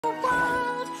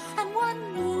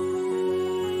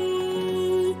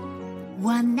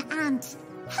One ant.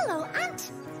 Hello,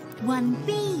 ant. One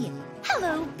bee.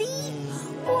 Hello, bee.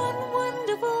 One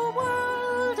wonderful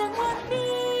world and one bee.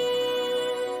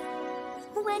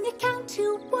 When you count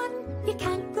to one, you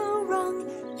can't go wrong.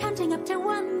 Counting up to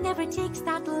one never takes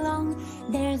that long.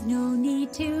 There's no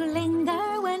need to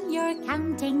linger when you're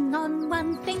counting on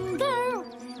one finger.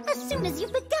 As soon as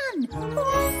you've begun,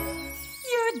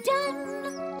 you're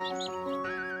done.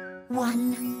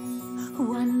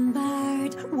 One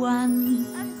bird, one.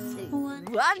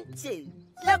 1, 2.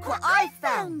 Look what I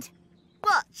found.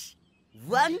 Watch.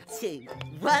 1, 2.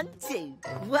 1, 2.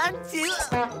 1,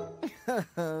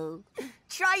 2.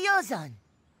 Try yours on.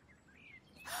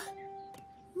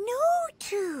 No,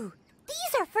 two.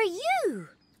 These are for you.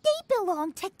 They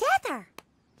belong together.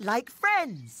 Like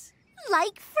friends.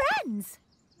 Like friends.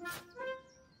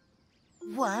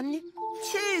 1,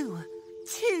 2.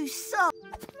 2 socks.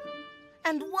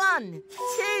 And 1,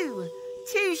 2.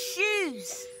 2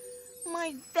 shoes.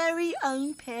 My very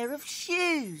own pair of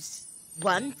shoes.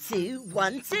 1, 2,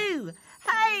 1, 2.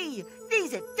 Hey,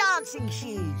 these are dancing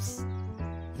shoes.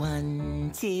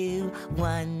 1, 2,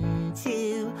 1,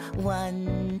 2,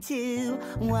 1, 2,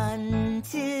 1,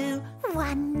 2,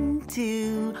 1,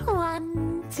 2,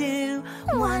 1, 2,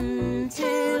 1,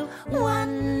 2,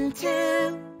 1,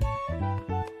 2.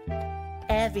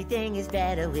 Everything is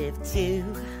better with two.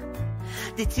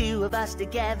 The two of us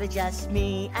together, just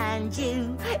me and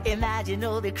you. Imagine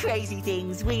all the crazy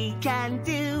things we can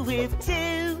do with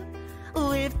two.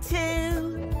 With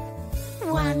two.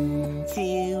 1,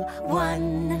 2,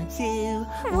 1, 2,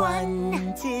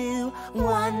 1, 2,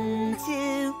 1,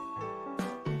 2.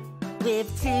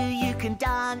 With two you can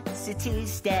dance a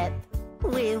two-step.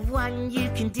 With one you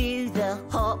can do the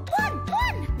hop. One.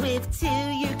 With two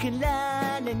you can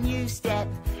learn a new step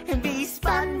and be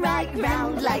spun right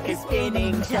round like a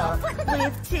spinning top.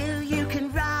 With two you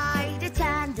can ride a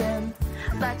tandem,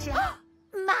 but you...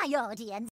 My audience.